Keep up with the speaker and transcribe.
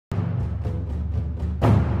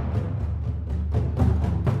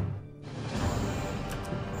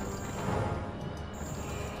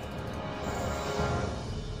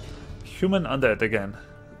Human undead again.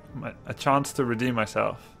 A chance to redeem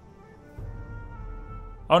myself.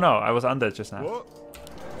 Oh no, I was undead just now. What?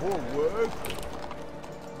 More work?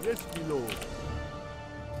 Yes, my lord.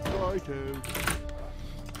 Righto.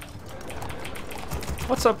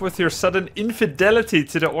 What's up with your sudden infidelity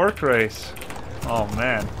to the orc race? Oh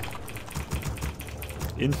man.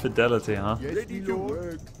 Infidelity, huh? Yes, ready to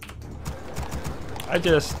work. I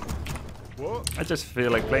just What?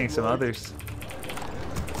 feel like playing some others.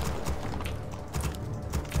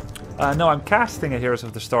 No, I'm casting a Heroes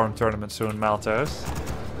of the Storm tournament soon, Maltos.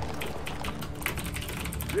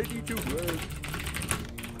 Ready to work.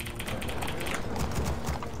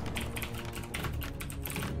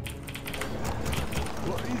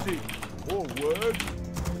 What is it? More work?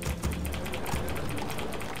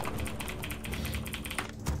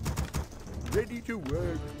 Ready to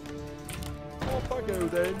work. Off I go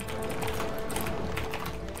then.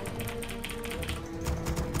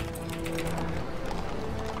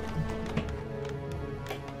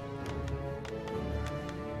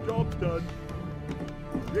 Job's done.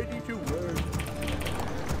 Ready to work.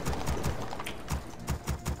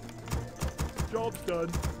 Job's done.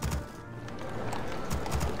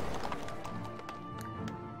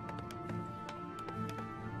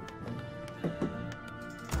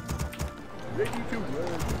 Ready to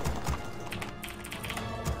work.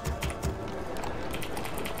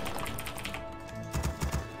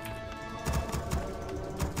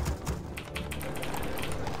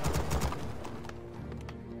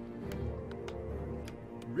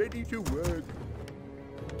 Ready to work.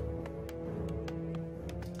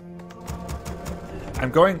 I'm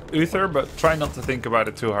going Uther, but try not to think about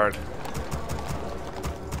it too hard.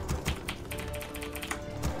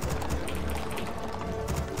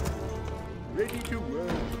 Ready to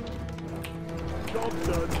work. Job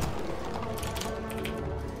done.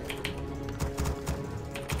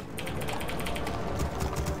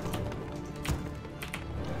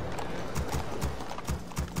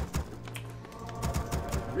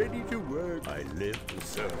 Ready to work. I live to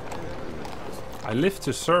serve. I live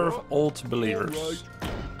to serve old believers. All right.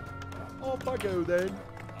 Off I go then.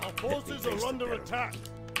 Our forces are under attack.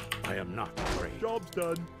 I am not afraid. Job's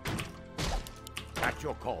done. At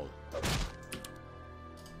your call.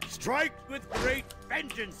 Strike with great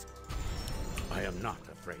vengeance. I am not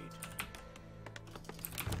afraid.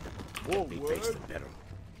 More We face work. the peril.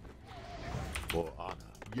 For honor.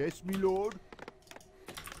 Yes, me lord.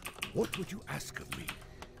 What would you ask of me?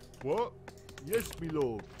 What? Yes, me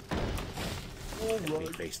lord. All We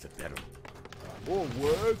right. face the peril. More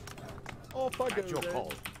work. Off I go At your then.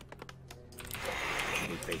 call.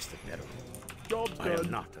 We face the peril. Job's I am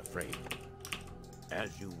done. not afraid. As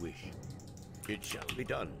you wish. It shall be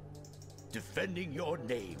done. Defending your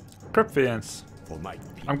name Cryptians. for my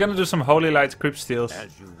people. I'm gonna do some Holy Light Crypt Steals.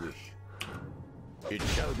 As you wish. It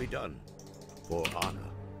shall be done for honor.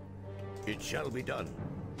 It shall be done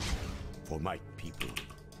for my people.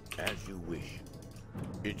 As you wish.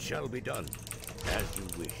 It shall be done as you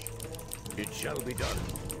wish. It shall be done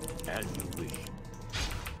as you wish.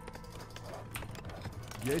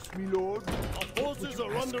 Yes, me lord. Our forces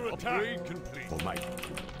are under attack. Upgrade complete. For my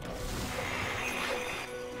people.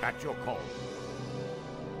 At your call.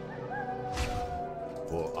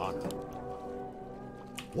 For honor.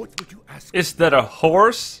 What would you ask? Is that a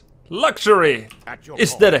horse? Luxury. At your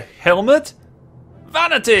Is call. that a helmet?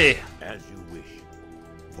 Vanity. As you wish.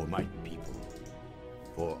 For my people.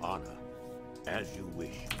 For honor. As you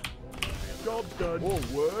wish. Job's done. More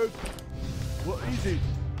work. What is it?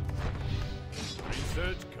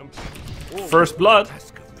 Research complete. More First work. blood.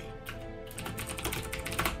 Ask of me.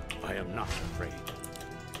 I am not afraid.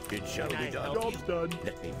 It shall Can be I done. help Job's done.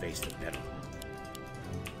 Let me face the peril.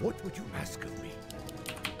 What would you ask of me?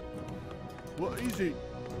 What is it?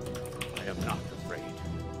 I am not afraid.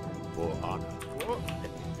 For honor. What? Let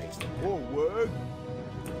me face the peril. More work.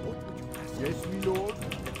 What would you ask? Yes, me lord. Let me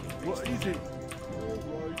face What the is peril. it?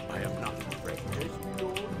 All right. I am not afraid. Yes, me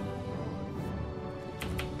lord.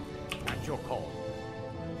 At your call.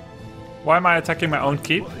 Why am I attacking my own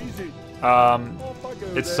keep? What is it? It's Off I go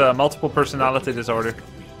then. multiple personality disorder. Ask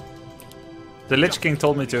of me. The Lich King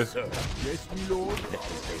told me to. Sir, Yes, me lord. let me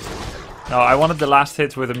face the peril. No, I wanted the last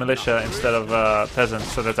hit with a militia instead of peasants,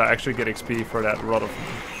 so that I actually get XP for that rod of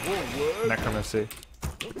More work. necromancy.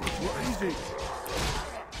 What is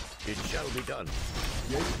it? It shall be done.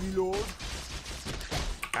 Yes, me lord.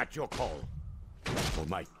 At your call. For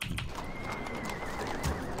my people.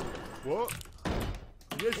 What?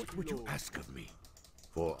 Yes, What me would you lord. ask of me?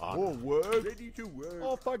 For honor. More work. Ready to work.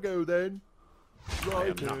 Off I go then.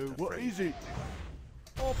 Right not now. What afraid. is it?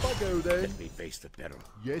 Off I go then. Let me face the peril.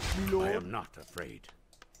 Yes, me I lord. am not afraid.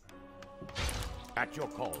 At your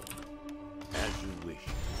call. As you wish.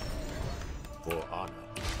 For honor.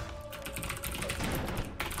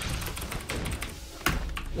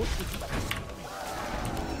 What would you ask of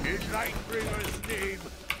me? In Lightbringer's name,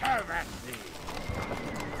 have at thee.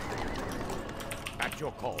 At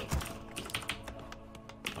your call.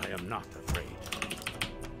 I am not afraid.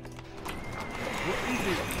 What is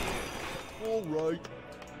it? All right.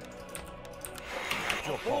 At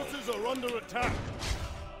your Our call. forces are under attack.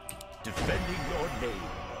 Defending your name.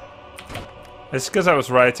 It's because I was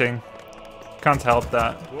writing. Can't help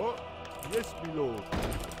that. What? Yes, my lord.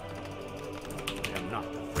 I am not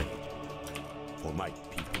afraid. For my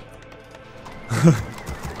people.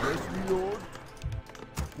 Yes, my lord.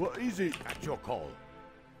 What is it? At your call.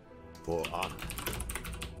 For honor.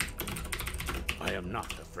 I am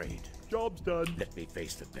not afraid. Job's done. Let me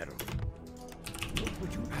face the peril. What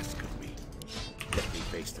would you ask of me? Let me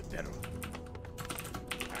face the peril.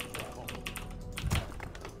 At your call.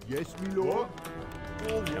 Yes, my lord.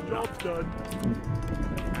 All am job's done.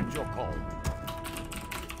 At your call.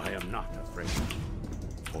 I am not afraid.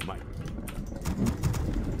 For my...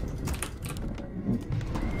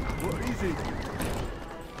 What is it?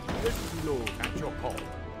 Yes, my lord. At your call.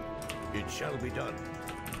 It shall be done.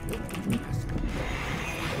 What would you ask of me?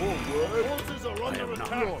 All Our right. forces are I under am not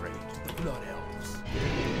attack. afraid. Blood elves.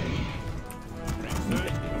 Let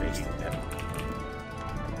Research me face the peril.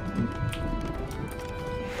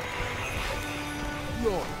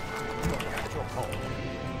 Lord. At your call.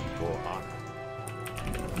 For honor.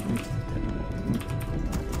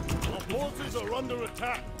 Our forces are under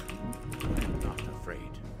attack. I am not afraid.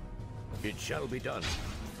 It shall be done.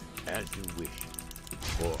 As you wish.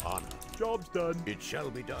 For honor. Job's done. It shall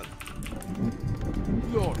be done.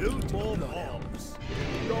 Lord. Build more bombs.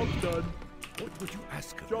 Job's done. What would you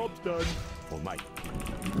ask of Job's me? done. For my...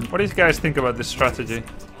 What do you guys think about this strategy?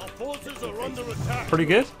 Our forces are under attack. Pretty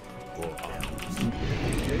good? For honor.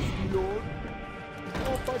 Yes, my lord.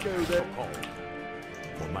 Off I go then. Call.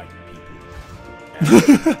 For my people.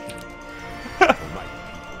 For my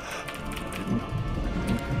people.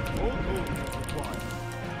 Oh, Why?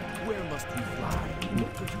 Where must we fly?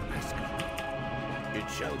 What would you ask of me? It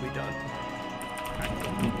shall be done.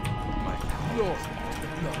 My Lord.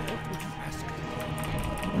 No, what would you ask of me?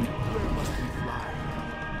 Where must we fly?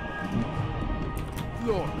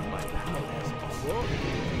 Lord. My powers. What?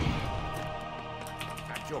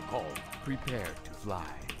 At your call. Prepare to fly.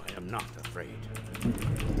 I am not afraid.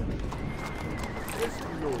 Yes,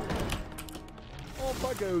 my lord. Off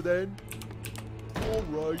I go then. All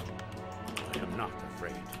right. I am not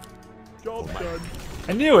afraid. Job's done.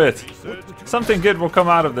 I knew it! Something good will come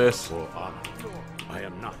out of this. For honor. I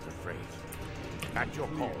am not afraid. At your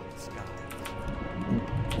call.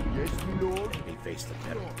 Yes, my lord. Let me face the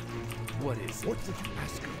peril. What is it? What would you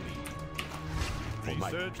ask of me? For my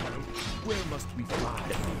Research. Where must we fly?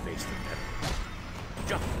 Let me face the peril.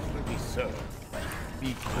 Justice will be served.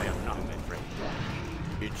 I am not afraid.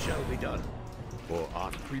 It shall be done. For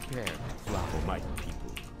honor. Prepare to fly. For my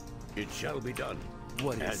people. It shall be done.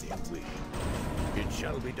 What is As it? you wish. It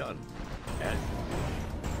shall be done. As you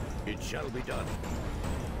wish. It shall be done.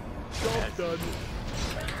 Job's done.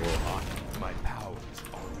 For honor. My powers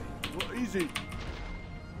are ready. What is it?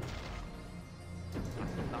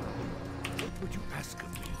 What would you ask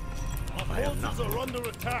of me? Our I am forces not. are under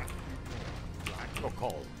attack. At your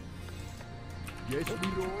call. Yes,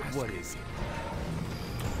 my lord. What is it?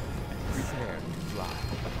 Prepare to fly.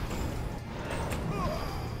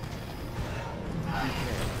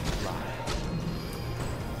 Prepare to fly.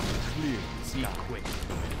 Clear. Be quick.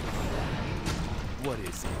 What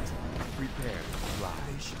is it? Prepare to fly.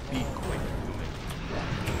 Be quick.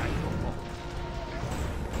 At your call.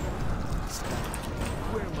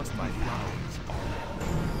 Where must my powers are?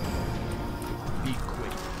 Be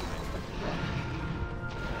quick.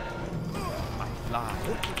 I fly.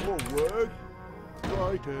 Forward.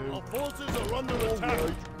 Righto. Our forces are under All attack.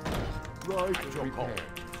 right. Right. At your call.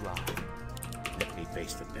 Prepare to fly. Let me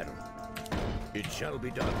face the peril. It shall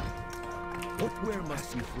be done. Where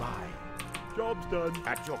must we fly? Job's done.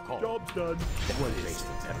 At your call. Job's done. Let What me is face it?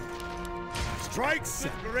 the peril. Strike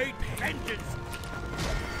with great vengeance.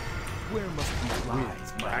 Where must we fly?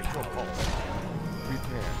 At your call.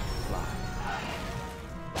 Prepare to fly.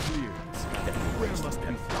 Clear. Where must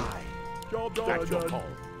we fly? Job's At your done. call.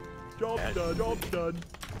 Job's As done. you Job's wish. done.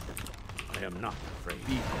 I am not afraid.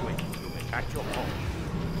 Be quick. At your call.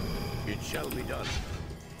 It shall be done.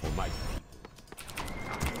 For my people.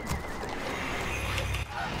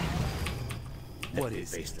 What Let me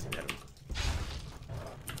is face the peril.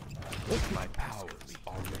 My powers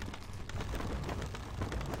are ready.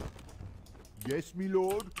 Yes, my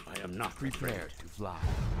lord. I am not Prepare afraid. to fly.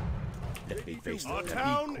 Let me face Our the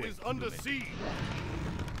town quick, is under human. siege.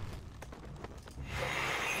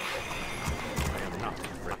 I am not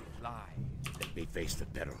afraid. Fly. Let me face the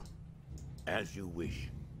peril. As you wish.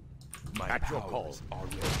 My At your powers call. are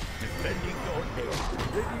ready. Defending your name.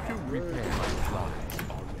 Prepare my flies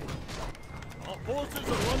already. Our forces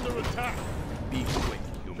are under attack. Be quick,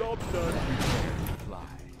 human. Job done. Prepare to fly.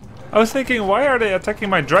 I was thinking, why are they attacking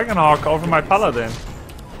my Dragonhawk over my Paladin?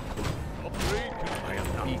 Upgrade. I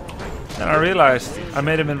am not. Be quick. Then I realized I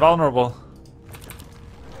made him invulnerable.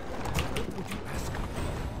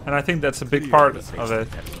 And I think that's a big part of it.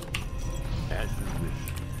 As you wish.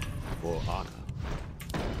 For honor.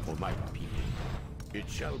 For my people. It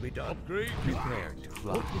shall be done. Upgrade. Prepare to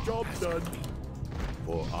fly. The job's done.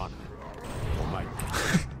 For honor. For my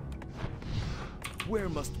people. Where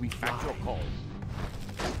must we fly? At your call.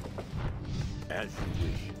 As you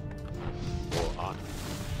wish. For honor.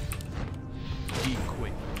 Be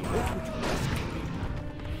quick. What would you ask of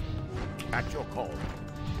me? At your call.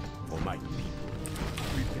 For my people.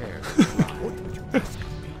 Prepare to fly. What would you ask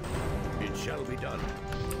of me? It shall be done.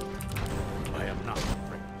 I am not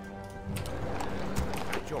afraid.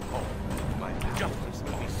 At your call. My powers Justice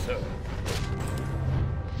will be served.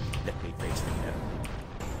 Let me face the peril.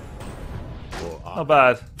 For honor. Not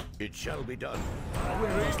bad. It shall be done.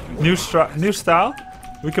 New style?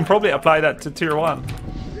 We can probably apply that to tier 1.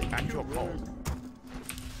 At your call.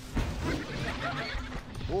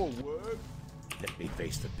 Forward. Let me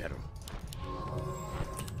face the peril.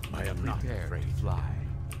 I am not Prepare afraid. to fly.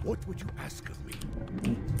 What would you ask of me?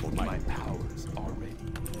 For my My powers are ready.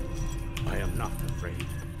 I am not afraid.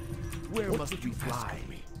 Where What must would we you ask fly? of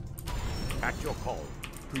me? At your call.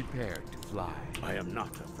 Prepare to fly. I am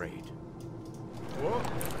not afraid. What?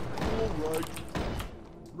 All right.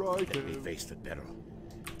 Right. Let me face the peril.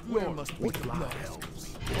 Where must we What would you fly? ask of me?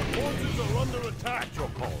 Our forces are under attack. At your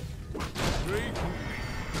call. Upgrade.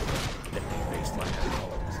 Let me face the peril.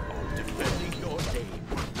 Defending your name.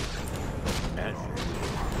 As you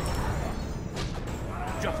wish.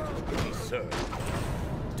 Justice will be served.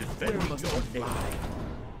 Where Defending must your we name. fly?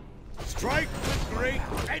 Strike with great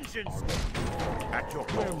vengeance. At your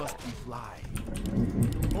Where call. must we fly?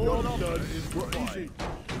 All Job done. is What is required. it?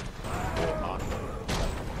 For honor.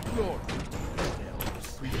 Lord,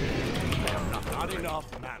 I am not Not afraid.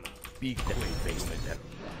 enough mana. be Let quick. me face the peril.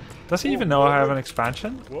 Does he even know I have an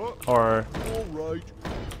expansion? What? Or All right.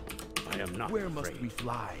 I am not Where must afraid. we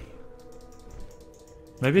fly?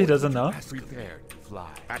 maybe he doesn't know? Ask of me. Prepare to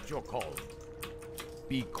fly. At your call.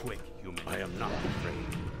 Be quick, human. I am not afraid.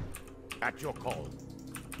 At your call.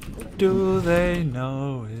 Do they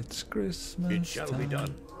know it's Christmas It shall be time?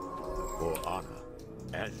 done. For honor.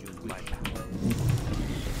 As you My wish. power.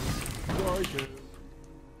 Right.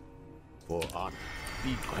 For honor.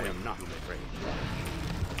 Be I quick, am not human. afraid.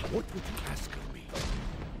 What would you ask of me?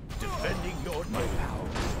 Defending your My name.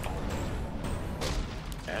 powers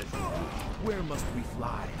are As you wish. Where must we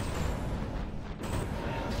fly?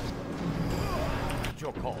 At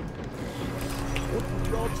your call.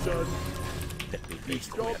 Job's done. Let me face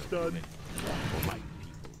the Job's peril. done. For my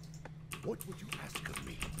people. What would you ask of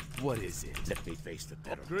me? What is it? Let me face the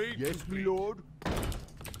peril. Upgrade. Yes, my lord.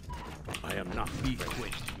 I am not Be afraid.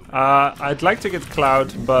 quick, human. I'd like to get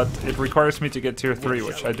Cloud, but it requires me to get tier 3,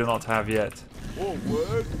 which I do not have yet.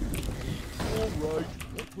 Forward. All right.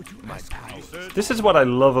 What would you My ask of me? powers. This is what I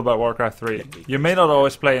love about Warcraft 3. You may not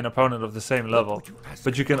always play an opponent of the same level,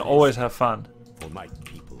 but you can always have fun. For my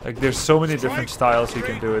people. Like, there's so many different styles you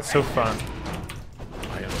can do. It's so fun.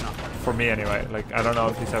 I am not For me, anyway. Like, I don't know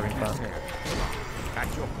if he's having fun.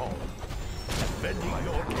 at your call. Defending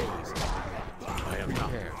your days. I am not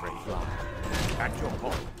Prepare to afraid. fly. At your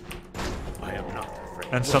call. I am not afraid.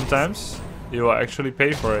 And sometimes, you will actually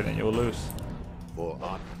pay for it and you will lose. For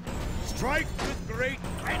honor. Strike with great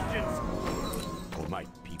vengeance. For my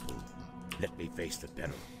people. Let me face the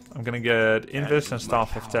peril. I'm gonna get Invis and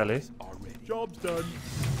Staff of Telly. Already. Job's done.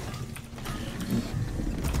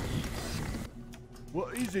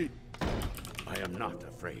 What is it? I am not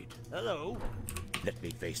afraid. Hello. Let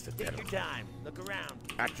me face the Take peril. your time. Look around.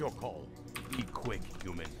 At your call. Be quick,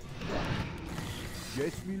 human.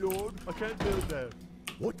 Yes, my lord. I can't build there.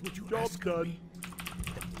 What would you Job's ask of done. me?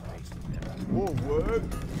 Let me face the peril.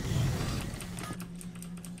 Forward.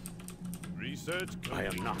 Research. I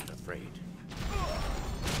am not afraid.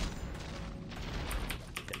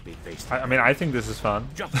 Let me face the I mean, I think this is fun.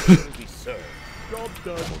 Justice will be served. Job's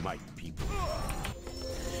done. For my people.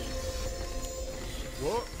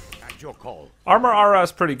 What? At your call. Armor Aura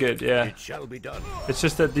is pretty good, yeah. It shall be done. It's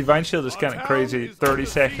just that Divine Shield is kind of crazy. 30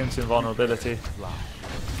 seconds invulnerability. Fly.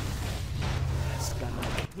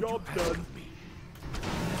 Job's done. Me.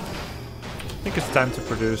 think it's time to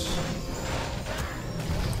produce.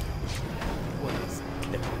 What is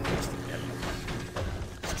it?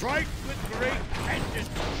 Strike with great vengeance.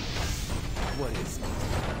 What is it?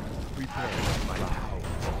 Prepare my power.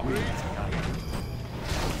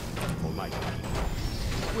 For my people.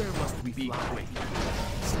 Where must we be quick?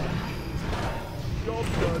 Job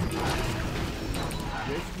done.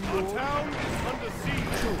 Yes, we Our Lord. town is under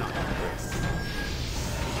siege.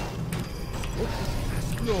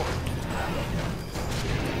 Lord.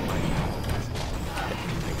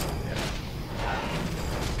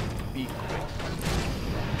 Be quick.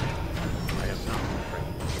 I am not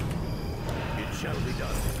afraid. It shall be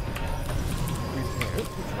done. Prepare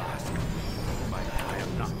to ask. I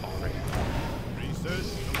am not afraid. Research.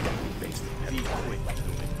 Be quick.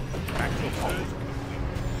 Back your home.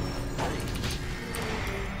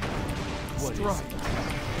 What is it?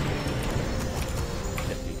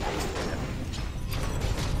 Let me face the devil.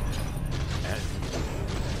 As you wish.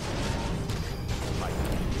 My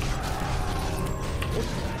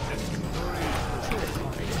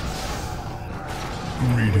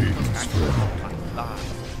Greetings, friend.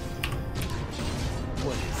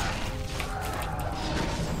 What is it?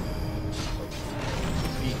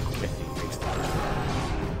 Be quick. face the devil.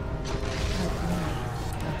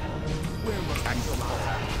 Where must I go?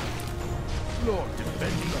 Lord,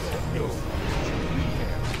 Defending your Lord.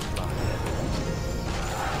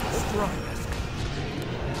 Strike.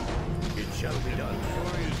 it shall be done.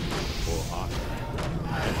 For honor.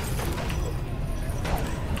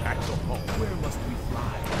 At your home. Where must we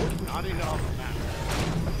fly? Not enough, man.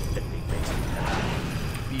 Let me face the devil.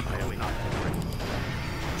 Be I am quick. not afraid.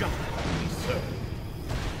 Just be served.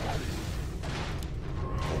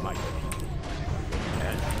 For my people.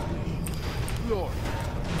 As you wish. Lord,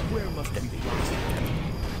 where must we fly?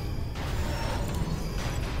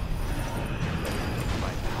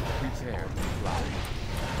 My power. Prepare to fly.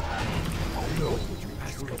 What would you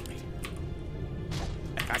ask of me?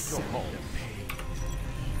 At your home.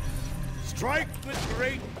 Strike with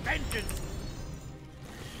great vengeance.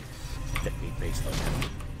 Let me face the devil.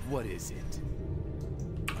 What is it?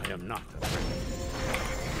 I am not afraid.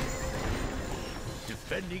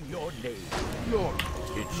 Defending your name. Lord,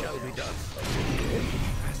 It shall be done.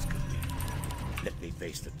 Ask of me. Let me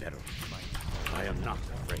face the devil. I am not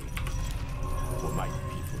afraid. For my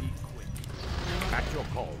people. be quick. At your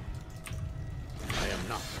call. I am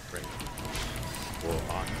not afraid. For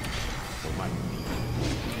honor. For my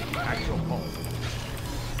people. At your call.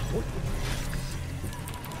 What would you ask of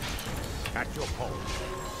me? At your call.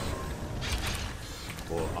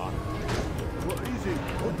 For honor. What is it?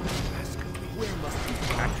 What would you ask of me? Where must we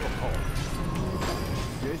fly? At your call.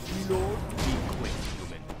 Yes, we Lord. Be quick,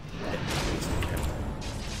 human. Let me face the devil.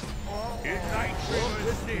 In thy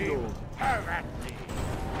Trigger's name, Lord. have at me.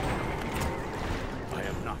 I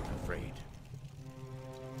am not afraid.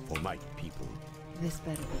 For my people. This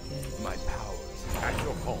better be good. My powers. At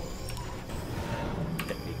your call.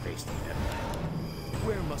 Let me face the devil.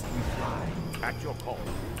 Where must we fly? At your call.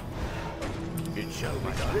 It shall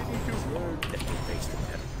be done. Ready to work. Let me face the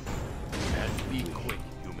devil. And Be quick,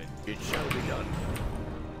 human. it shall be done.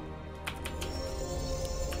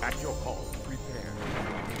 At your call. Prepare.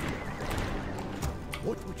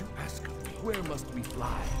 What would you ask of me? Where must we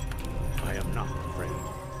fly? I am not afraid.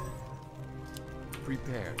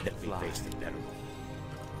 Prepare to Let me fly. face the devil.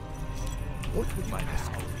 What would you My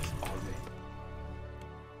ask of me? powers are ready.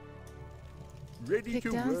 Ready Pick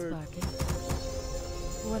to down, work. Sparky.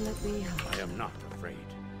 What'll it be? I am not afraid.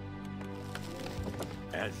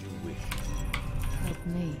 As you wish. Help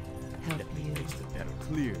me. Help Let me you. face the devil.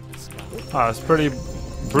 Clear the sky. Ah, it's pretty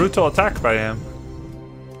brutal attack by him.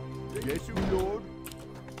 Yes, we Lord.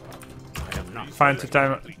 I am not Fine to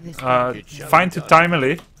time. This Fine to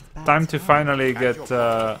timely. Bad Time to time. finally get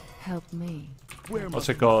Help me. Where what's must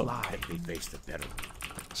it we called? fly? Let me face the devil.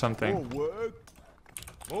 More Something. work.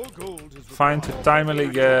 More gold is Fine to required. timely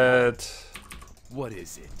get What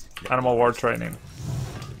is it? animal war training.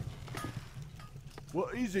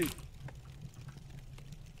 What is it?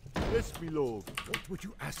 Yes, me Lord. What would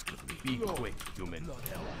you ask of me? Be quick, human.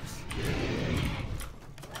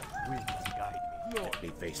 Winds guide me. Let me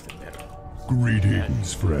face the devil.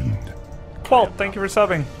 Greetings, friend. Well, thank you for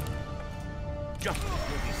subbing. Justice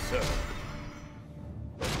will be served.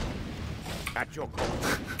 At your call.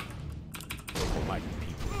 For my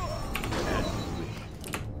people. As you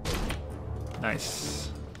wish. Nice.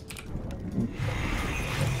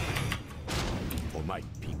 For my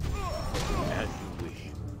people. As you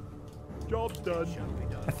wish. Job done. Shall be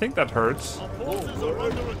done. I think that hurts. Our forces are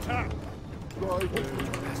under attack. Right.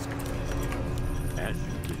 Ask of me. As you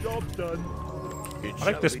wish. Job done. I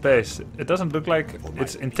like this base. It doesn't look like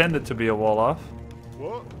it's intended to be a wall off.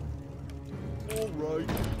 What? All right.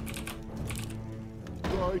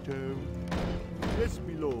 Righto. Yes,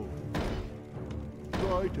 me lord.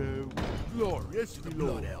 Righto. Lord, Yes, the me blood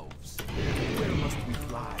lord. elves. Where must we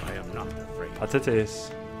fly? I am not afraid. Wat dit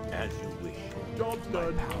is. As you wish. Job's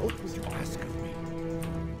done. What would you ask of me?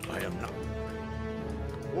 I am not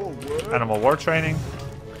afraid. All work. Animal war training.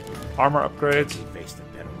 Armor upgrades. Face the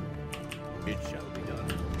peril. It shall be done.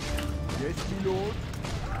 Yes, me lord.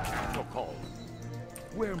 At your call.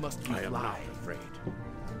 Where must we I am not fly? afraid.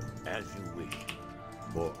 As you wish.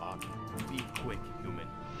 For honor. Be quick, human.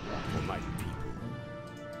 For my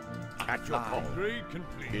people. At your call. Upgrade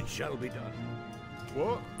complete. It shall be done.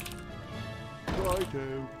 What?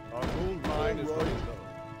 Righto. Our gold mine is All right. ready to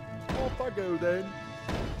go. Off I go then.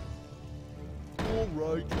 All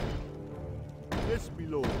right. Yes, me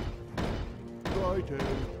lord. Righto.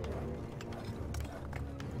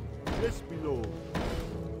 Yes, me lord.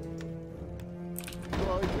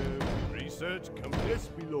 Righto. Research complete. Yes,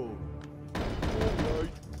 me lord. All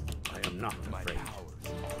right. I am not My afraid.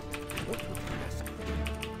 powers. What would you ask of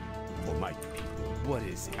me? For my people. What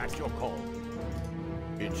is it? At your call.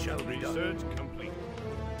 It shall be done. Research complete.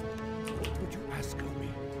 What would you ask of me?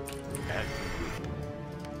 As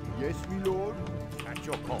you Yes, me lord. wish. At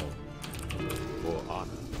your call. For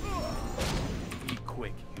honor. Be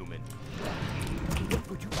quick, human. What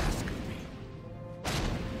would you ask of me?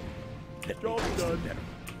 Let me Job face the done. peril.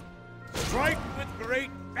 Strike with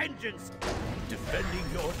great vengeance, defending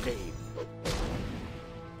your name.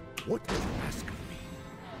 What would you ask of me?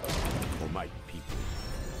 For my people.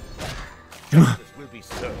 Justice will be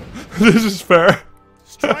served. This is fair.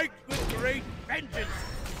 Strike with great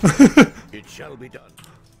vengeance. It shall be done.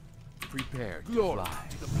 Prepare to Lord. fly.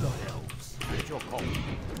 The blood elves. At your call.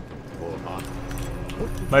 For honor.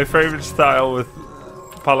 My favorite style with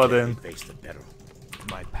Paladin. Face the peril.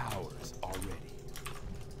 My powers are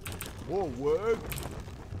ready. All work.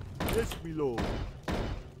 Yes, me lord.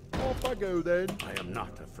 Off I go then. I am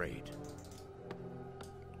not afraid.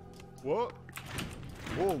 What?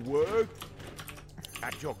 All work.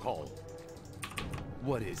 At your call.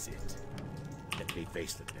 What is it? Let me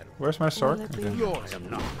face the peril. Where's my sword? Will it be Okay. I am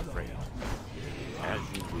not afraid. As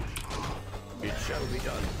you wish. It shall be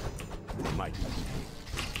done. For my people.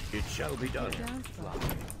 It shall be done. Fly.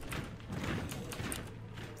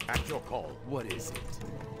 At your call. What is it?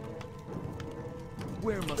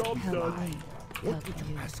 Where must Job we Help done. fly? me. What Help would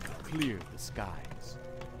you you. ask of me? Clear the skies.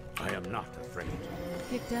 I am not afraid.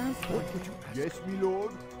 Kick down for What would you ask? Yes, me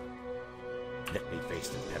lord. Let me face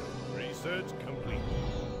the peril. Research complete.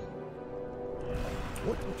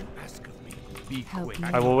 What would you ask of me? Be Help quick. me.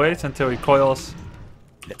 I will wait until he coils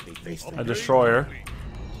Let me face the a peril. destroyer.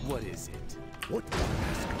 What is it? What would you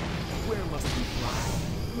ask of me? Where must we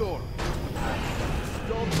fly? Lord.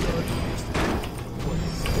 Job done. What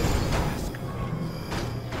is it? Ask of me.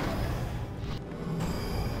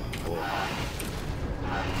 For honor.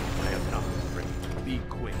 I am not afraid. Be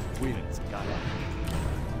quick. Winds got up.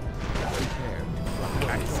 Prepare to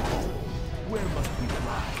fly. At your call. Where must we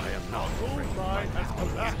fly? I am not Gold afraid. mine has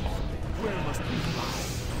collapsed. Where must we fly?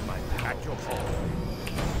 My At your call.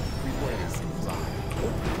 Where is it fly?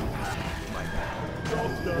 My power. Job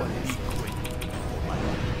What done. is quick?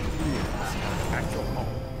 Clear the sky. At your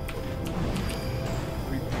call.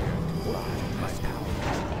 Prepare to fly. My power.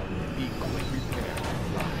 Be quick. Prepare to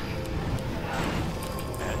fly.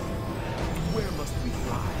 As Where must we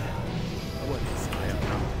fly? What is it? I am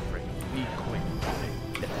not afraid. Be quick.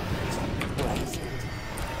 Let me face the peril. What is it?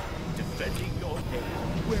 Defending your name.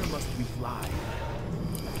 Where must we fly?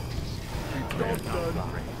 I Prepare am to not fly.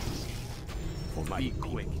 afraid. For my Be people.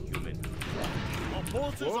 quick, human. Our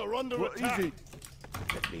forces are under What attack. is it?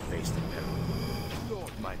 Let me face the peril.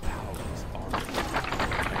 Lord, my powers are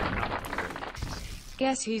I am not afraid.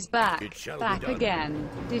 Guess who's back? It shall be Back done. again.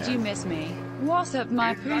 Did you miss me? What's up,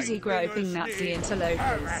 my boozy groping Nazi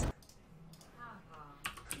interlopers?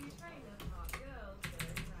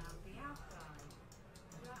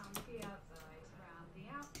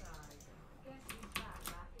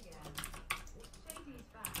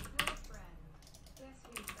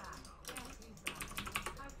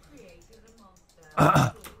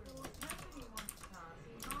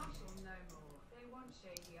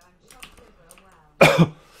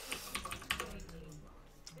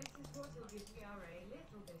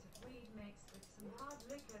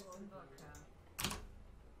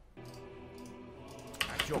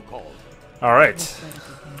 At your call. All right.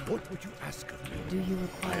 What would you ask of me? Do you I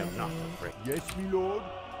require am not aid? afraid. Yes, me lord.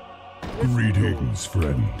 Greetings,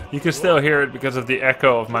 friend. You can still hear it because of the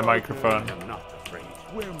echo of my I microphone. am not afraid.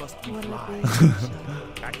 Where must we What'll fly?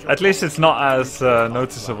 it be? At least it's not as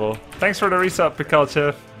noticeable. Thanks for the resub,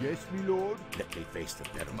 Pikalchev. Yes, me lord. Let me face the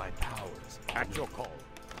peril. My powers. At your call.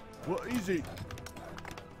 What is it?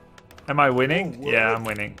 Am I winning? Oh, what? Yeah, I'm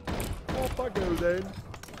winning. Off I go then.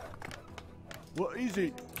 What is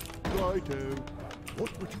it? Righto.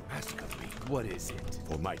 What would you ask of me? What is it?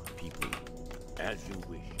 For my people. As you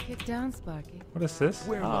wish. Kick down, Sparky. What is this?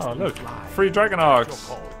 Where Oh, must we look. fly? Free Dragon At your Hogs.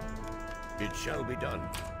 call. It shall be done.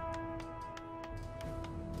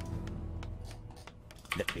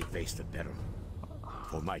 Let me face the peril.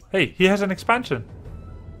 For my Hey, he has an expansion.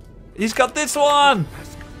 He's got this one!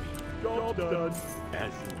 ask of me. Job done.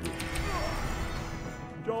 As you wish.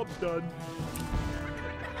 Job's done.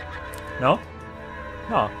 No?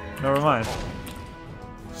 No, never mind.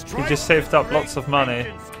 He just saved up lots of money.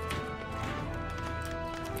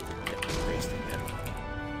 Let me face the peril.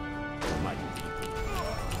 For my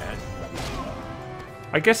people. As you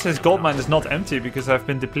wish. I guess his gold mine is not empty because I've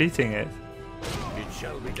been depleting it. It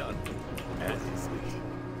shall be done. As you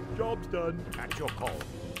wish. Job's done. At your call.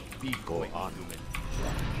 Be go on.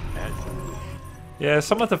 As you wish. Yeah,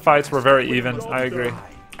 some of the fights were very even, I agree.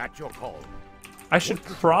 At your call. I should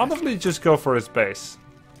probably just go for his base.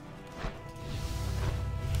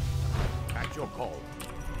 At your call.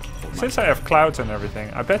 Since I have clouds and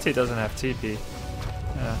everything, I bet he doesn't have TP.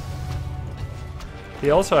 Yeah. He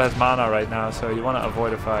also has mana right now, so you want to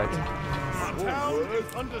avoid a fight. Our town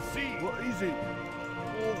is under siege. What is it?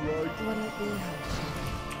 All right. What'll it be?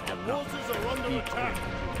 Our forces are under attack.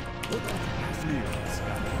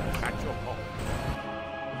 At your call.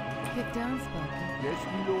 Kick down, Sparky. Yes,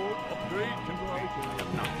 me lord. Upgrade complete.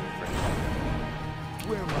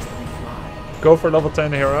 Where must we fly? Go for level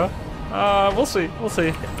 10 hero. We'll see, we'll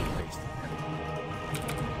see.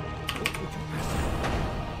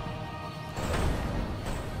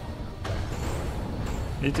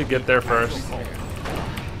 Need to get there first.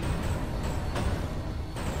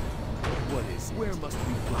 What is it? Where must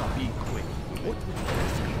we fly? Be quick. What would you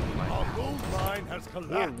ask of me? My Our powers. gold mine has All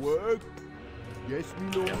collapsed. work. Yes,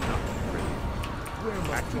 me lord. Where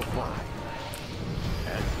must we fly?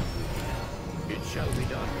 As you wish. It shall be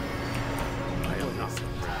done. I am not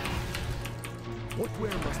afraid.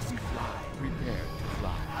 Where must we fly? Prepare to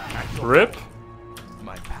fly. At your Rip.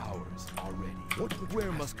 My powers are ready.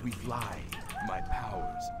 Where must we fly? My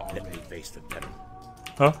powers are Let me ready. face the peril.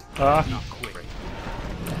 Huh? Be quick.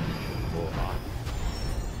 Go on.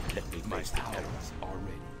 Let me My face the peril. powers are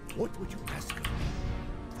ready. What would you ask of me?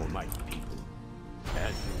 For my people.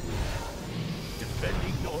 As you wish.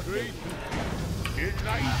 Defending your Great.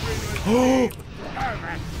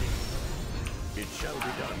 It shall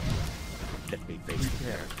be done. Let me face the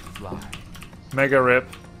Prepare peril. to fly. Mega rip.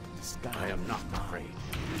 The sky I am not afraid.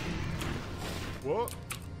 What?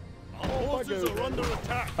 Our forces are under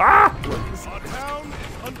attack. Ah! Our town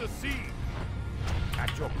is under siege.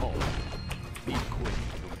 At your call. Be quick.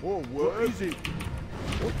 All work. What is it?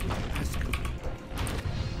 What would you ask of me?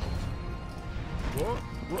 What?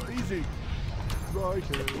 What is it?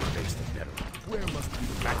 Righto. Face the peril. Where must we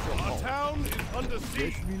fly? At your Our call. town is under Yes,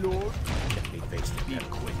 siege. me lord. Let me face the Be peril.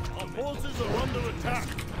 quick. Our forces are under attack.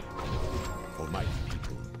 For my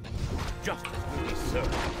people. Just as we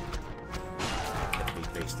deserve. Let me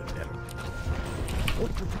face the peril.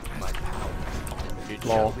 What would you ask? My powers. It shall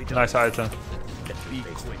Lol. be done. Nice item. Let me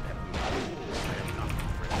face the peril. I am not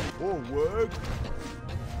afraid. All work.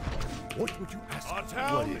 What would you ask? Our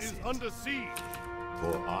town is under siege.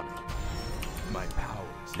 For honor. My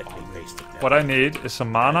powers Let are me ready. face the peril. What I need is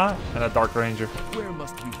some mana and a Dark Ranger. Where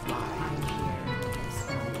must we fly?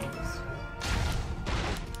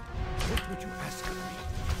 What would you ask of me?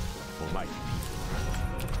 For my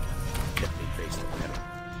people. Let me face the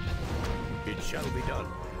peril. It shall be done.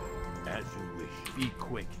 As you wish. Be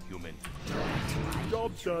quick, human.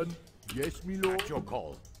 Job's done. Yes, me lord. At your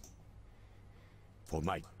call. For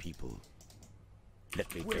my people.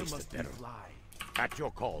 Let me Where face must the we peril. fly? At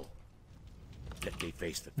your call. Let me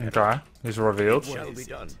face the peril. Okay, he's revealed. It shall be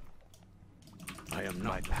done. I am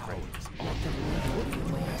not afraid.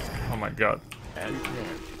 Oh my god. As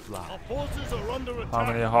Our forces are under attack. How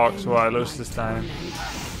many hogs will I lose this time?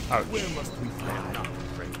 Ouch. Where must we I am fly? not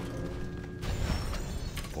afraid.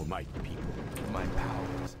 For my people. My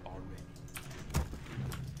powers are ready.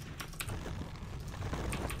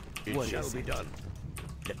 It What shall is be it? done.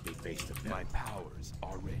 Let me face the peril. My powers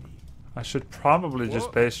are ready. I should probably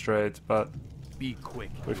just base trade, but Be quick.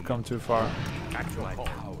 we've come too far. At your My call.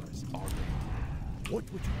 powers are ready. What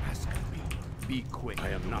would you ask of me? Be quick. I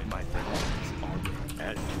am not My powers are ready.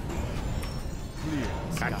 As you Clear the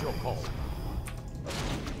wish. At sky. your call.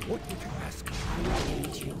 What would you ask of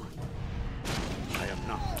me? I am am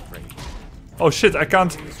not afraid. Oh shit, I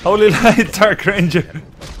can't. Holy light, Dark Ranger.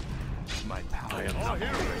 My power. Our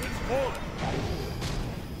hero is fallen.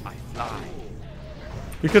 I fly.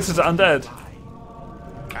 Because it's undead.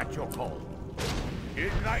 At your call. In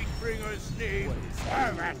Lightbringer's name,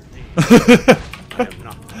 have at me. I am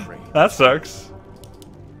not afraid. That sucks.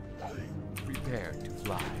 Prepare to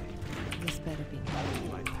fly. This better be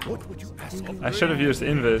My power. What would you ask of me? I should have used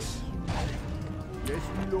Invis. Yes,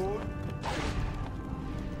 my lord.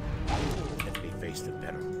 Let me face the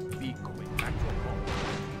peril. Be quick. At your call.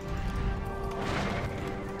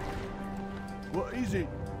 What is it?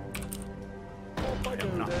 Off I I go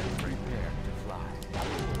am not then. afraid. Prepare to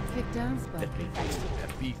fly. kick down, Let Sparky. me face the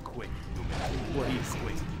peril. Be quick, human. What is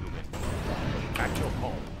quick, human? At your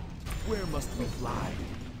call. Where must we fly?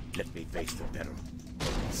 Let me face the peril.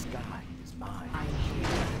 The sky is mine. I'm here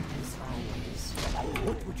as always.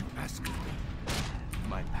 What would you ask of me?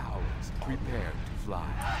 My powers. Prepare to fly.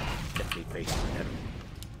 Let me face the peril.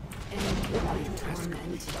 And my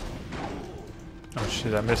torment. Oh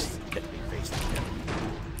shit, I missed. Let me face the peril.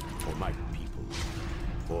 For my people.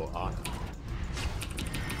 For honor.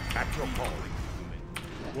 At your call.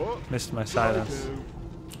 What? Missed my silence.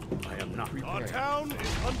 I am not. Our town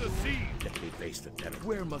is under siege. Let me face the peril.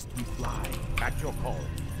 Where must we fly? At your call.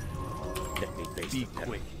 Let me face Be the peril.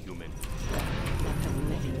 quick, human. Let the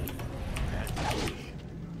living. As you wish.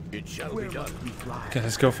 It shall Where be done. must we fly? Okay,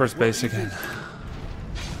 let's go first base again.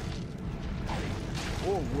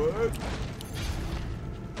 Forward.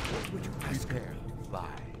 What would you ask? Prepare to fly.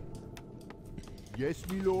 Yes,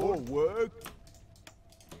 my lord. Forward.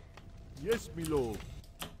 Yes, my lord.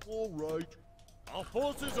 All right. Our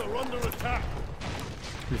forces are under attack.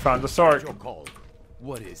 We found the At sword. your call.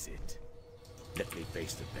 What is it? Let me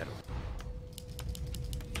face the peril.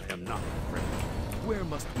 I am not afraid. Where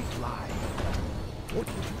must we fly? What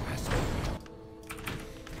would you ask of me?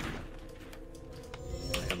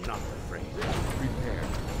 I am not afraid. Prepare to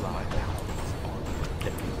fly.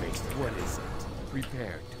 Let me face the What peril. is it?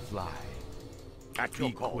 Prepare to fly. At your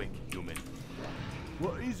Be call. quick, human.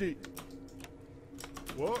 What is it?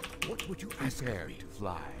 What? What would you ask Prepare of me? to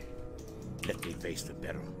fly. Let me face the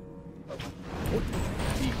peril. What would you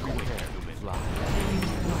ask? Be prepared to fly.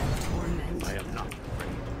 I am not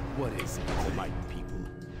afraid. What is it? For my people,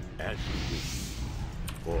 as you wish.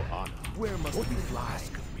 For honor. Where must What we would you fly?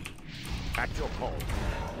 ask of me? At your call.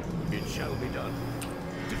 It shall be done.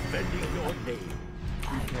 Defending your name.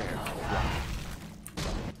 Prepare to fly.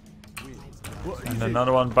 What is And it?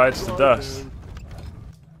 another one bites the dust.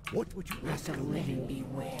 What would you ask The of me? living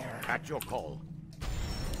beware. At your call.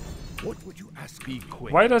 What would you ask Be me?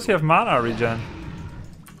 quick. Why does he have mana regen?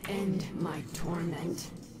 End my torment.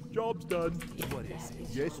 Job's done. What is it?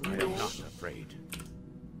 Yes, I my am lord. not afraid.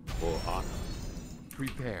 For honor.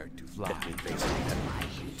 Prepare to fly. Let me face the peril. My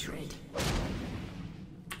hatred.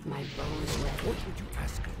 My bow's ready. What would you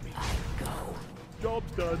ask of me? I go.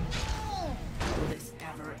 Job's done. Will this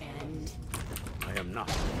ever end? I am not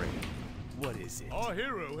afraid. What is it? Our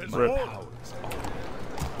hero has My Rip. fallen. powers are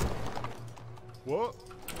What?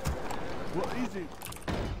 What is it?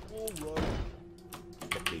 All right.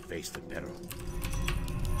 Let me face the peril.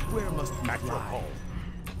 Where must we At your fly? call.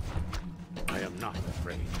 I am not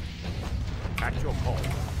afraid. At your call.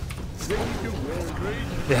 Ready to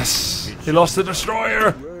work. Yes! He lost the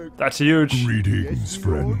destroyer! Work. That's huge. Greetings, Yes,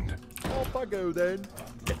 my lord. friend. Off I go then.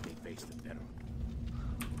 Let me face the peril.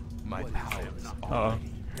 My powers not are Uh-oh.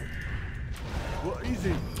 What is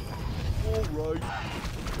it? All right.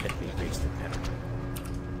 Let me face the peril.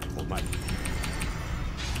 For my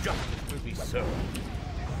justice will be served.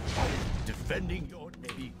 Defending your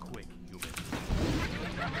name. Be quick, human.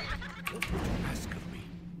 What would you ask of me?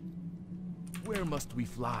 Where must we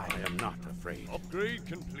fly? I am not afraid. Upgrade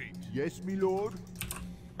complete. Yes, my lord.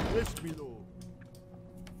 Yes, my lord.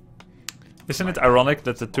 Isn't it ironic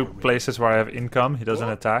that the two places where I have income, he doesn't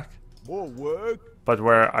attack? More work. But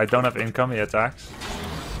where I don't have income, he attacks?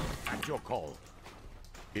 At your call.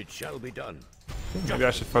 It shall be done. Maybe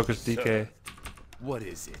I should focus DK. What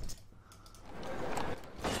is it?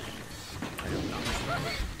 I am not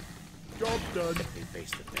afraid. Job's done. Let me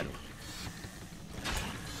face the peril.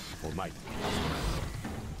 For my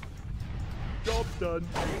Job's done.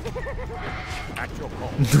 at your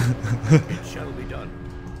call. It shall be done.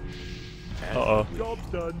 As Uh-oh. you wish. Job's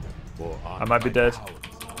done. For honor. I might be dead.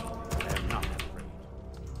 I am not afraid.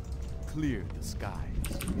 Clear the skies.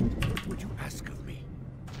 What would you ask of me?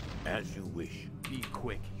 As you wish. Be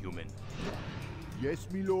quick, human. Yes,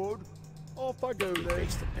 my lord. Off I go then.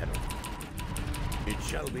 Face the peril. It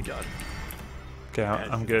shall be done. Okay, As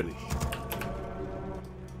I'm you good. wish.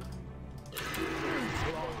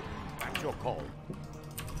 At your call.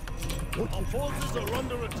 Our forces are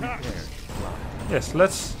under attack. Yes,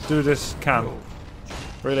 let's do this camp.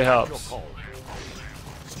 Really helps.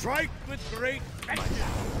 Strike with great vengeance.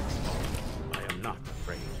 I am not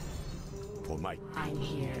afraid. For my I'm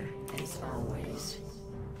here, as always.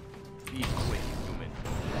 Be quick, human.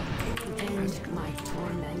 End my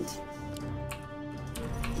torment.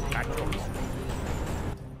 My bow is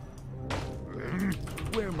ready.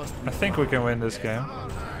 Where must we I think we can win this game.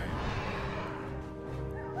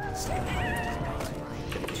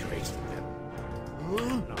 trace them.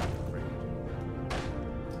 Not afraid.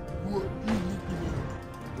 What you looking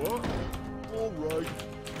at? What? All right.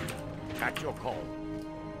 At your call.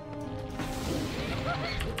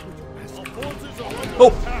 Our forces are under Oh.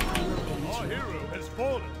 attack. Our hero has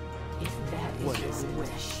fallen. If that is your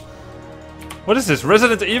wish. What is this?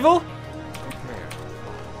 Resident Evil?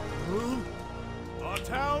 Our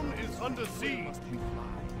town is under siege.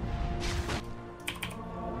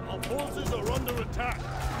 Our forces are under attack.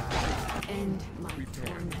 End my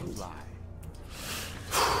torment.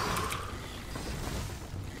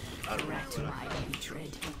 Direct my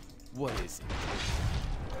hatred. What is it?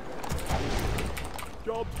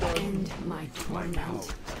 Job done. End my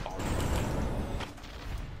torment.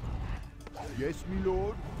 Yes, me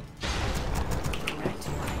lord. Direct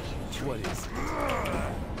my hatred. What is it?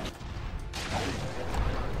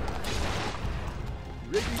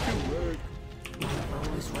 Ready to work. My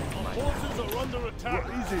bow is ready. Our forces are under attack.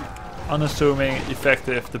 What is it? Unassuming,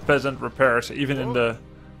 effective, the peasant repairs even in the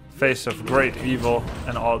face of great evil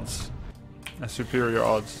and odds. And superior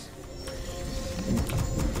odds.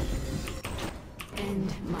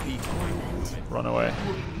 End my torment. Run away.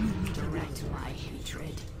 Direct my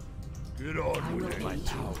hatred. Get I on will with it.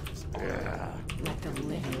 aid you. Let the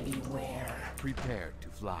living beware. Prepare to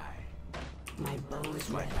fly. My bow is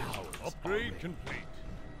ready. Upgrade complete.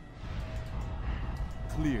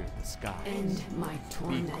 Clear the sky. End my Be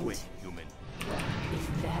torment. quick, human.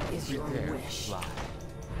 If that is your Prepare to wish. fly.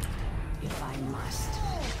 If I must.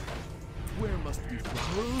 Where must we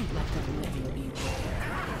fly? Let the living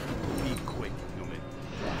beware. Be quick, human.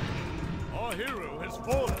 Our hero has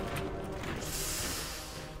fallen.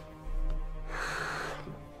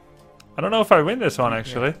 I don't know if I win this one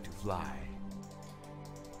actually. Prepare to fly.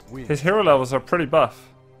 Wind. His hero levels are pretty buff.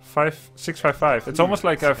 655. It's almost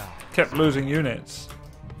like I've kept losing units.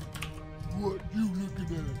 What you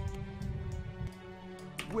looking at?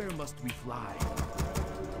 Where must we fly?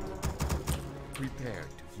 Prepare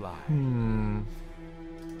to fly.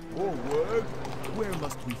 Forward. Where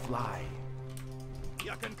must we fly?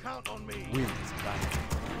 You can count on me. Winds back.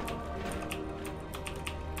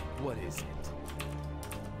 What is it?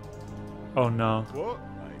 Oh no. What?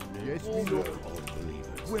 Yes, me lord.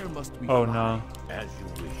 Where must we Oh fly? no. As you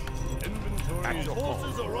wish. Inventory. Our your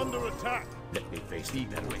forces are under attack. Let me face Be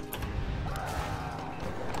the quick.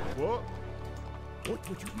 What? What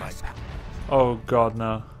would you ask? Oh god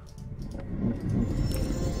no.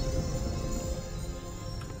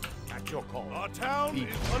 At your call. Our town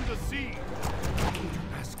is under siege. What would you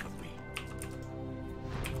ask of me?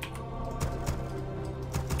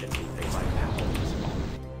 Let me face my powers.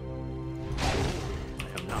 I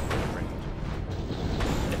am not afraid.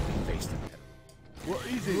 Let me face them. What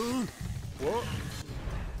is it? What?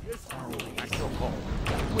 At your call.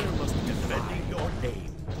 Where must we Defending your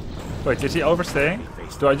name. Wait, is he overstaying?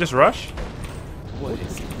 Do I just rush? What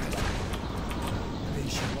is it? They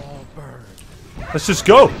shall all burn. Let's just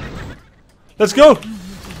go! Let's go!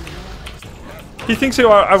 He thinks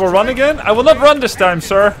I will run again? I will not run this time,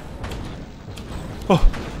 sir! Oh.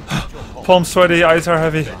 Palms sweaty, eyes are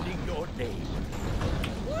heavy. Defending your name.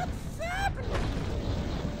 What's happening?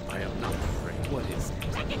 I am not afraid. What is it?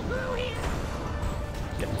 Let me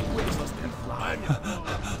Where face must we them. fly?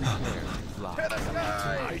 Prepare to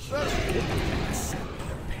fly.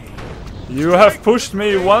 You have pushed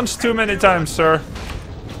me once too many times, sir.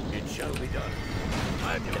 It shall be done.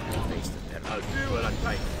 I'm going to face the devil. I'll do what I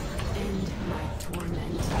like. End my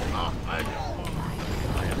torment. I am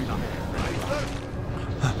not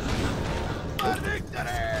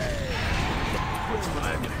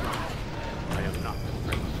I am not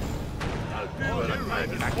afraid. I'll do what I like.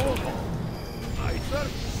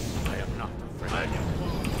 I am not afraid.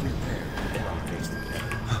 Prepare to face the devil.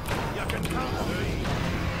 You can count on me.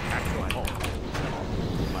 At your call.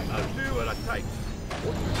 I'll do what I like.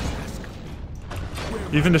 What would you ask of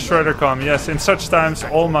me? Even the Shredder come. Yes, in such times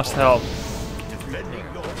all must help. Defending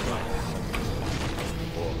your life.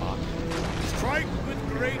 For honor. Strike with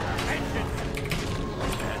great vengeance.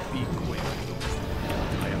 And be quick.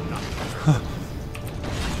 I am not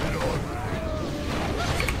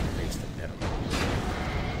face the devil.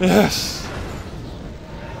 Yes.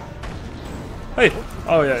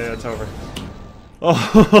 Oh yeah, it's over.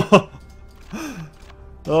 Oh,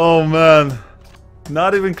 oh man,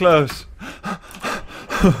 not even close.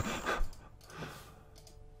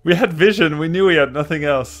 We had vision. We knew we had nothing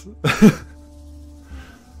else.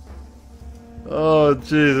 Oh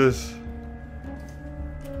Jesus.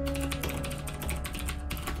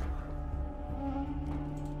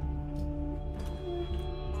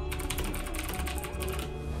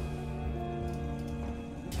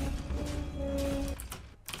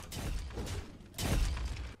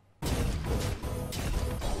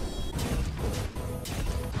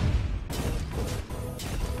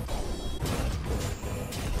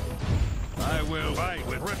 I will fight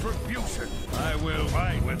with retribution. I will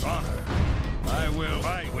fight with honor. I will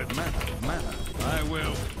fight with mana. I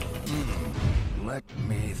will. Let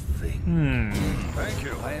me think. Thank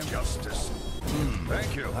you. I am justice.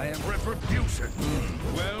 Thank you. I am retribution.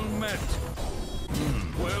 Well met.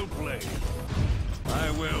 Well played.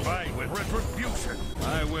 I will fight with retribution.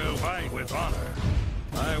 I will fight with honor.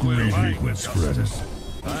 I will fight with Greetings, justice.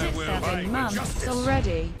 Is I it will 7 fight with months justice.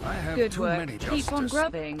 already? I have Good too work. many Keep on justice.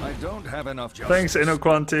 grubbing. I don't have enough justice. Thanks,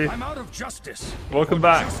 Inoquanti. I'm out of justice. Welcome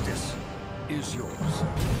But back. Justice is yours.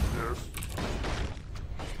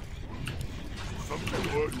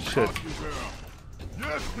 Shit.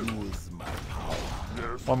 Use my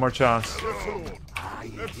power. One more chance.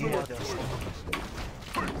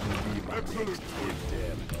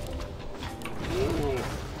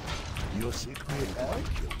 Your secret egg?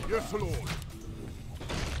 Yes, Lord.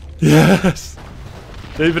 Yes.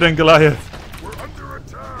 David and Goliath. We're under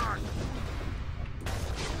attack.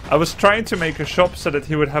 I was trying to make a shop so that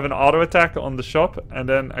he would have an auto attack on the shop, and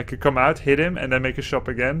then I could come out, hit him, and then make a shop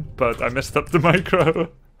again. But I messed up the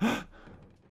micro.